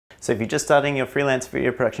So if you're just starting your freelance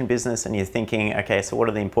video production business and you're thinking, okay, so what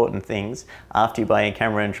are the important things after you buy a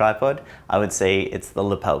camera and tripod, I would say it's the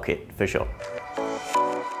lapel kit for sure.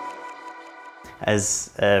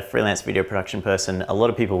 As a freelance video production person, a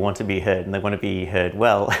lot of people want to be heard, and they want to be heard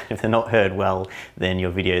well. If they're not heard well, then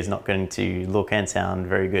your video is not going to look and sound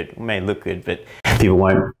very good. It may look good, but people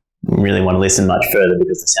won't really want to listen much further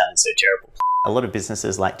because the sound is so terrible. A lot of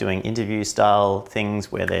businesses like doing interview style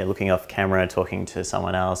things where they're looking off camera, talking to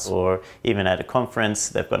someone else, or even at a conference,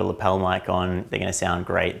 they've got a lapel mic on, they're going to sound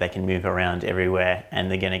great, they can move around everywhere, and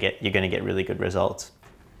you're going to get really good results.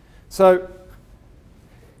 So,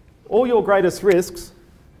 all your greatest risks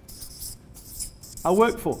are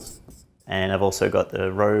workforce. And I've also got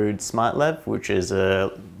the Rode SmartLav, which is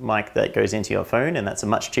a mic that goes into your phone, and that's a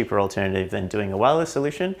much cheaper alternative than doing a wireless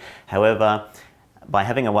solution. However, by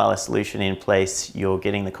having a wireless solution in place, you're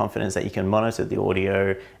getting the confidence that you can monitor the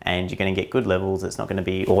audio and you're going to get good levels. It's not going to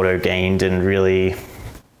be auto gained and really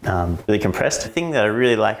compressed. The thing that I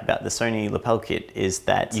really like about the Sony lapel kit is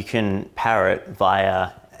that you can power it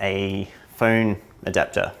via a phone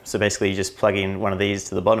adapter. So basically you just plug in one of these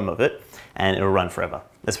to the bottom of it and it'll run forever,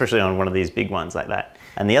 especially on one of these big ones like that.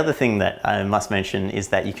 And the other thing that I must mention is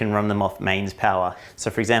that you can run them off mains power.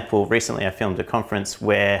 So for example, recently I filmed a conference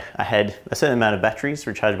where I had a certain amount of batteries,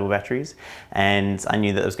 rechargeable batteries, and I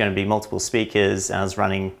knew that there was going to be multiple speakers, and I was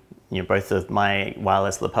running both of my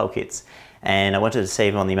wireless lapel kits, and I wanted to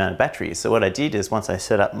save on the amount of batteries. So what I did is, once I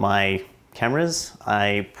set up my cameras,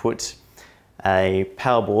 I put a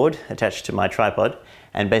power board attached to my tripod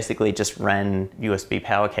and basically just ran USB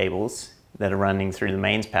power cables that are running through the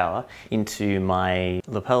mains power into my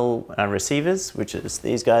lapel receivers, which is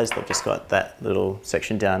these guys. They've just got that little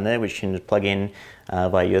section down there which you can plug in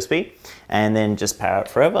via USB and then just power it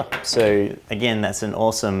forever. So again, that's an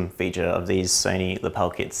awesome feature of these Sony lapel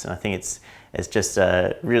kits, and I think it's just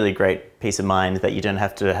a really great peace of mind that you don't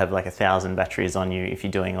have to have like 1,000 batteries on you if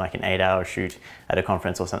you're doing like an 8-hour shoot at a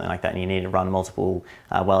conference or something like that and you need to run multiple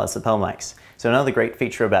wireless lapel mics. So another great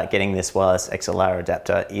feature about getting this wireless XLR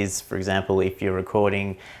adapter is, for example, if you're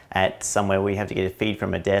recording at somewhere where you have to get a feed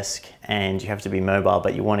from a desk and you have to be mobile,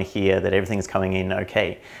 but you want to hear that everything's coming in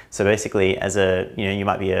okay. So basically, as you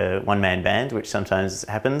might be a one-man band, which sometimes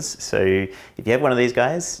happens. So if you have one of these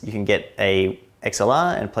guys, you can get a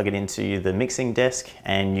XLR and plug it into the mixing desk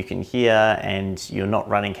and you can hear, and you're not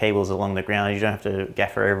running cables along the ground. You don't have to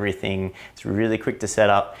gaffer everything. It's really quick to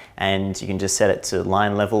set up, and you can just set it to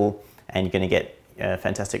line level and you're going to get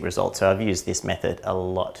fantastic results. So I've used this method a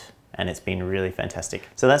lot and it's been really fantastic.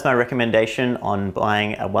 So that's my recommendation on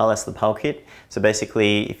buying a wireless lapel kit. So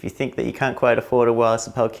basically, if you think that you can't quite afford a wireless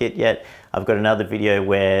lapel kit yet, I've got another video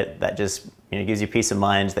where that just gives you peace of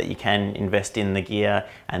mind that you can invest in the gear,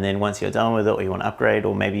 and then once you're done with it, or you want to upgrade,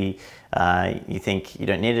 or maybe you think you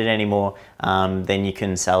don't need it anymore, then you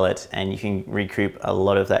can sell it and you can recoup a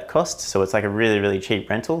lot of that cost. So it's like a really, really cheap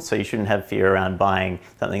rental. So you shouldn't have fear around buying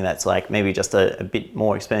something that's like maybe just a bit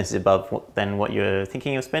more expensive than what you're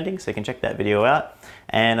thinking of spending. So you can check that video out.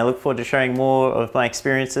 And I look forward to sharing more of my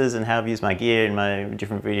experiences and how I've used my gear in my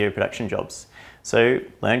different video production jobs. So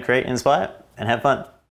learn, create, inspire, and have fun.